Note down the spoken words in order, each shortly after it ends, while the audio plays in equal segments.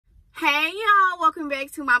Hey y'all, welcome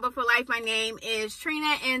back to My Book for Life. My name is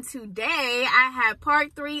Trina, and today I have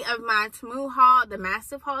part 3 of my Temu haul, the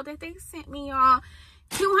massive haul that they sent me, y'all.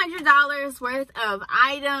 $200 worth of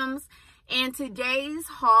items, and today's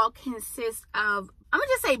haul consists of, I'm gonna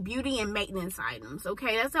just say beauty and maintenance items,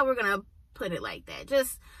 okay? That's how we're gonna put it, like that.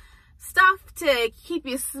 Just stuff to keep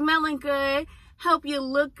you smelling good, help you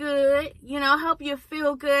look good, you know, help you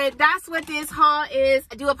feel good. That's what this haul is.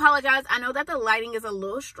 I do apologize. I know that the lighting is a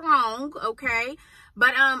little strong, okay?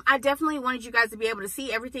 But I definitely wanted you guys to be able to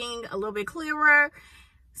see everything a little bit clearer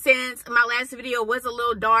since my last video was a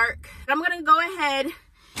little dark. I'm going to go ahead,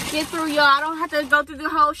 get through, y'all. I don't have to go through the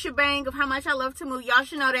whole shebang of how much I love Temu. Y'all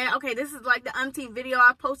should know that. Okay, this is like the umpteenth video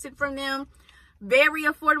I posted from them. Very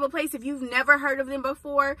affordable place. If you've never heard of them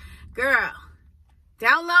before, girl,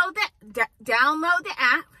 download the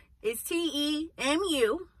app. It's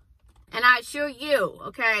Temu, and I assure you,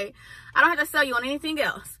 okay, I don't have to sell you on anything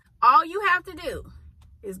else. All you have to do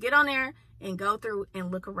is get on there and go through and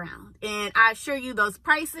look around, and I assure you those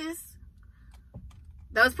prices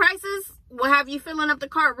will have you filling up the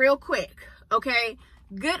cart real quick, okay?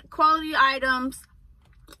 Good quality items,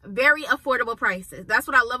 very affordable prices. That's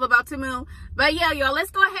what I love about Temu. But yeah, y'all,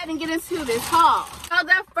 let's go ahead and get into this haul. So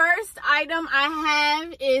the first item I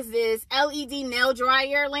have is this LED nail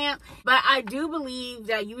dryer lamp, but I do believe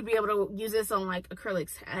that you would be able to use this on like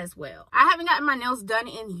acrylics as well. I haven't gotten my nails done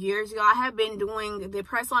in years, y'all. I have been doing the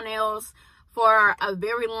press on nails for a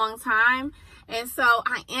very long time, and so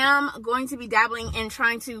I am going to be dabbling in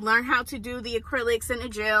trying to learn how to do the acrylics and the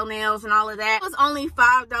gel nails and all of that. It was only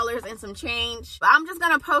 $5 and some change, but I'm just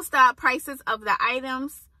gonna post the prices of the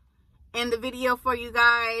items in the video for you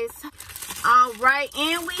guys. All right,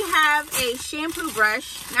 and we have a shampoo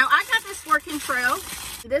brush. Now I got this for Control.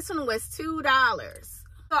 This one was $2.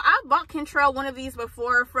 So I bought Control one of these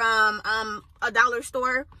before from a dollar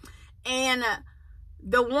store, and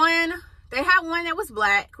the one, they had one that was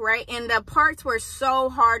black, right? And the parts were so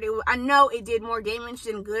hard. I know it did more damage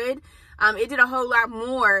than good. It did a whole lot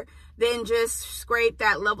more than just scrape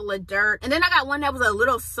that level of dirt. And then I got one that was a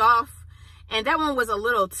little soft, and that one was a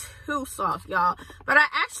little too soft, y'all. But I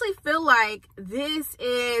actually feel like this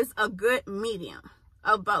is a good medium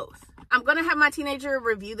of both. I'm gonna have my teenager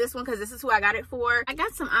review this one because this is who I got it for. I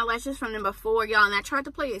got some eyelashes from them before, y'all, and I tried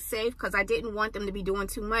to play it safe because I didn't want them to be doing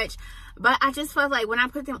too much. But I just felt like when I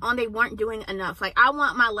put them on, they weren't doing enough. Like, I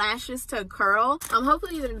want my lashes to curl.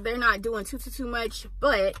 Hopefully they're not doing too much,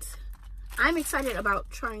 but I'm excited about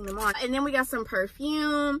trying them on. And then we got some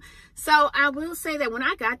perfume. So I will say that when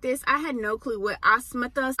I got this, I had no clue what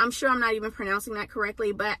osmanthus, I'm sure I'm not even pronouncing that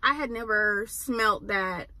correctly, but I had never smelled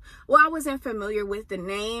that. Well, I wasn't familiar with the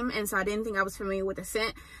name, and so I didn't think I was familiar with the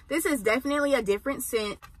scent. This is definitely a different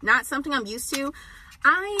scent, not something I'm used to.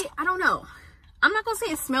 I don't know. I'm not gonna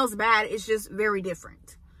say it smells bad, it's just very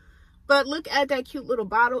different. But look at that cute little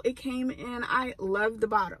bottle it came in. I love the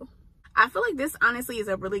bottle. I feel like this honestly is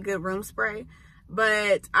a really good room spray,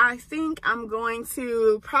 but I think I'm going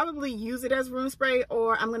to probably use it as room spray,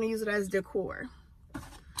 or I'm going to use it as decor,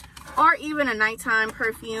 or even a nighttime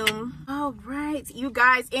perfume. All right, you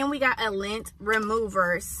guys, and we got a lint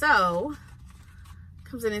remover. So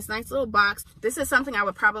comes in this nice little box. This is something I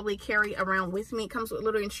would probably carry around with me. It comes with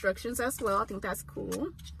little instructions as well. I think that's cool.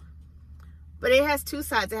 But it has two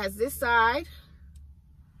sides. It has this side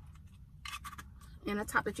and a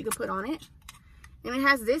top that you can put on it, and it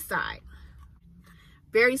has this side.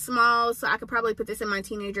 Very small, so I could probably put this in my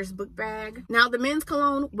teenager's book bag. Now the men's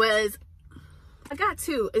cologne was, I got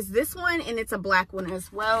two. It's this one, and it's a black one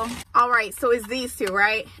as well. All right, so it's these two,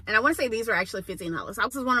 right? And I want to say these are actually $15.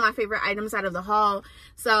 This is one of my favorite items out of the haul,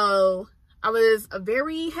 so I was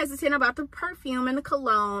very hesitant about the perfume and the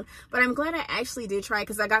cologne, but I'm glad I actually did try it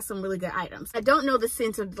because I got some really good items. I don't know the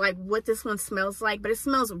scent of like what this one smells like, but it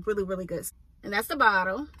smells really, really good. And that's the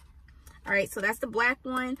bottle. All right, so that's the black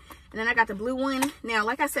one, and then I got the blue one. Now,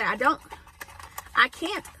 like I said,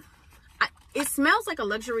 it smells like a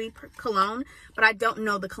luxury cologne, but I don't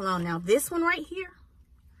know the cologne. Now this one right here,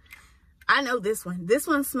 I know this one. This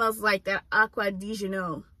one smells like that Aqua di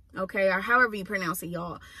Gino, okay, or however you pronounce it,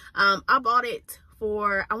 y'all. I bought it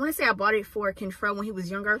for, I want to say I bought it for Control when he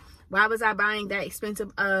was younger. Why was I buying that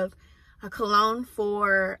expensive of a cologne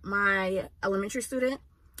for my elementary student?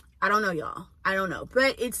 I don't know, y'all. I don't know,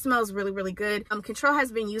 but it smells really, really good. Control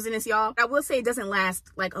has been using this, y'all. I will say it doesn't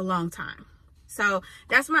last like a long time. So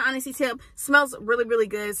that's my honesty tip. Smells really, really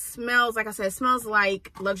good. Smells, like I said, smells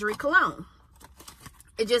like luxury cologne.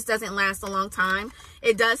 It just doesn't last a long time.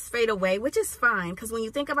 It does fade away, which is fine. Because when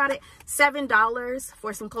you think about it, $7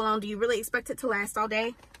 for some cologne, do you really expect it to last all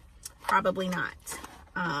day? Probably not.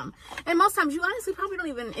 And most times you honestly probably don't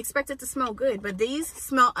even expect it to smell good, but these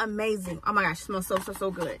smell amazing. Oh my gosh, smell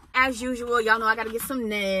so good. As usual, y'all know I gotta get some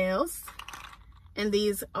nails, and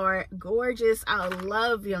these are gorgeous. I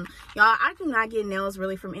love them, y'all. I do not get nails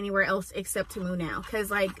really from anywhere else except Temu now,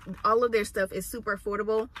 because like all of their stuff is super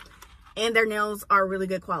affordable and their nails are really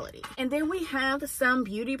good quality. And then we have some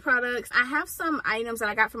beauty products. I have some items that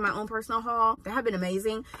I got from my own personal haul that have been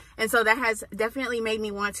amazing, and so that has definitely made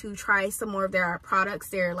me want to try some more of their products,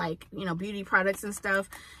 their like, you know, beauty products and stuff.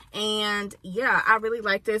 And yeah, I really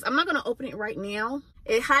like this. I'm not going to open it right now.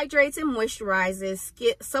 It hydrates and moisturizes,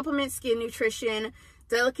 supplements skin nutrition,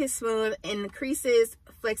 delicate smooth, and increases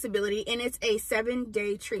flexibility, and it's a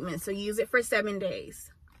 7-day treatment, so use it for 7 days.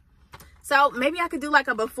 So maybe I could do like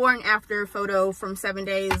a before and after photo from 7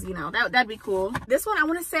 days, you know, that'd be cool. This one I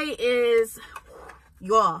want to say is,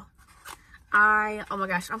 y'all, oh my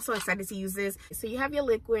gosh, I'm so excited to use this. So you have your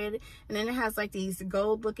liquid, and then it has like these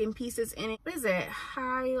gold looking pieces in it. What is it?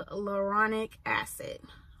 Hyaluronic acid.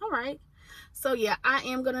 All right. So yeah, I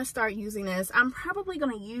am going to start using this. I'm probably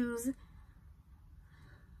going to use,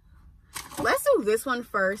 let's do this one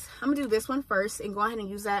first. I'm going to do this one first and go ahead and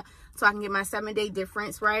use that so I can get my 7-day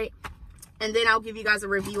difference, right? And then I'll give you guys a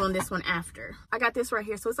review on this one after. I got this right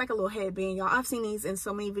here. So it's like a little headband, y'all. I've seen these in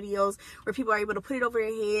so many videos where people are able to put it over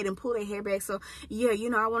their head and pull their hair back. So yeah, you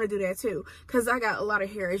know, I want to do that too, because I got a lot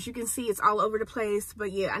of hair. As you can see, it's all over the place.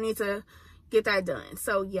 But yeah, I need to get that done.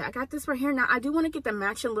 So yeah, I got this right here. Now I do want to get the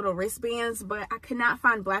matching little wristbands, but I could not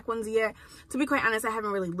find black ones yet. To be quite honest, I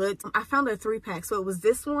haven't really looked. I found a 3-pack. So it was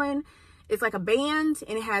this one. It's like a band,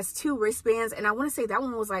 and it has 2 wristbands, and I want to say that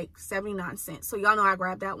one was like 79 cents. So y'all know I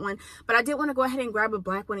grabbed that one, but I did want to go ahead and grab a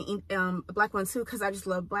black one too, because I just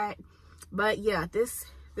love black. But yeah, this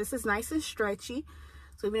is nice and stretchy,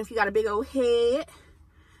 so even if you got a big old head,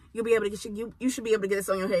 you'll be able to get you should be able to get this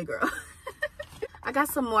on your head, girl. I got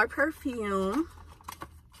some more perfume.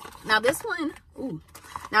 Now this one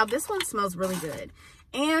smells really good.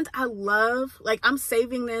 And I love, like, I'm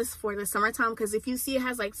saving this for the summertime, because if you see it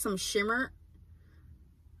has like some shimmer,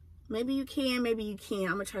 maybe you can, maybe you can't.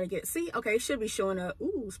 I'm gonna try to get it. See, okay, it should be showing up.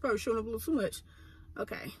 Ooh, it's probably showing up a little too much.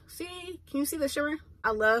 Okay, see, can you see the shimmer?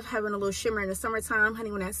 I love having a little shimmer in the summertime,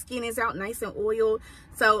 honey, when that skin is out nice and oiled.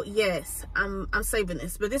 So yes, I'm saving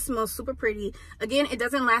this, but this smells super pretty. Again, it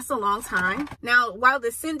doesn't last a long time. Now, while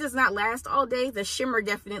the scent does not last all day, the shimmer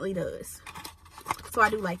definitely does. So I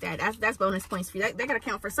do like that. That's bonus points for you. That gotta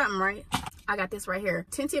count for something, right? I got this right here,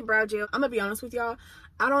 tinted brow gel. I'm gonna be honest with y'all,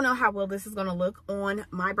 I don't know how well this is gonna look on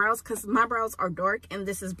my brows, because my brows are dark and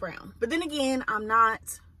this is brown. But then again, I'm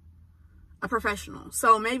not a professional,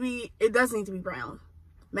 so maybe it does need to be brown.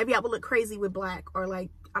 Maybe I would look crazy with black, or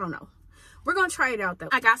like, I don't know. We're gonna try it out though.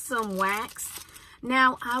 I got some wax.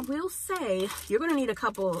 Now I will say you're gonna need a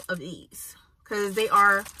couple of these, because they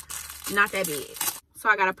are not that big. So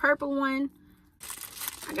I got a purple one,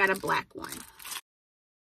 I got a black one.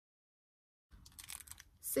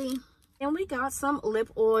 See? And we got some lip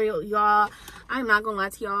oil, y'all. I'm not gonna lie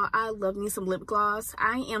to y'all, I love me some lip gloss.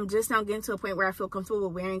 I am just now getting to a point where I feel comfortable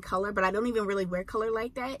with wearing color, but I don't even really wear color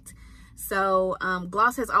like that. So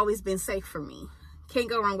gloss has always been safe for me. Can't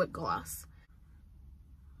go wrong with gloss.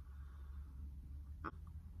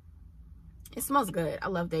 It smells good. I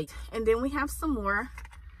love that. And then we have some more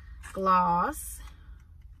gloss.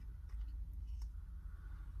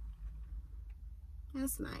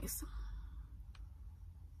 That's nice.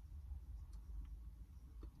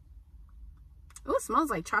 Oh, it smells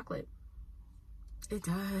like chocolate. It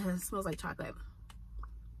does. It smells like chocolate.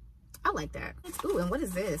 I like that. Ooh, and what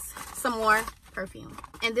is this? Some more perfume.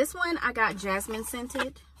 And this one I got jasmine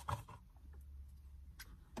scented.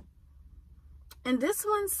 And this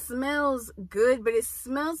one smells good, but it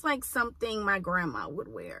smells like something my grandma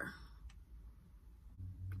would wear.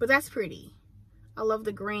 But that's pretty. I love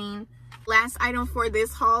the green. Last item for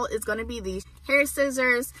this haul is going to be these hair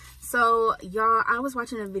scissors. So y'all, I was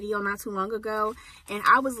watching a video not too long ago, and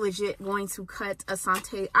I was legit going to cut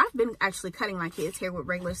Asante. I've been actually cutting my kids' hair with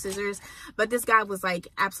regular scissors, but this guy was like,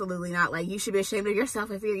 absolutely not. Like, you should be ashamed of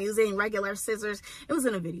yourself if you're using regular scissors. It was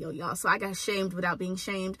in a video, y'all, so I got shamed without being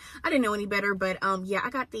shamed. I didn't know any better, but yeah,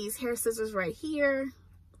 I got these hair scissors right here.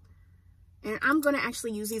 And I'm going to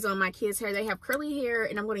actually use these on my kids' hair. They have curly hair,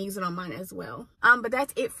 and I'm going to use it on mine as well. But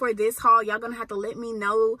that's it for this haul. Y'all going to have to let me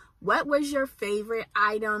know what was your favorite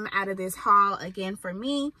item out of this haul. Again, for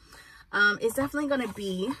me, it's definitely going to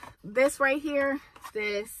be this right here.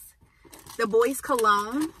 The boys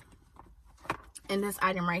cologne. And this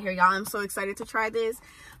item right here, y'all. I'm so excited to try this.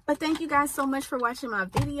 But thank you guys so much for watching my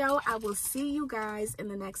video. I will see you guys in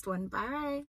the next one. Bye.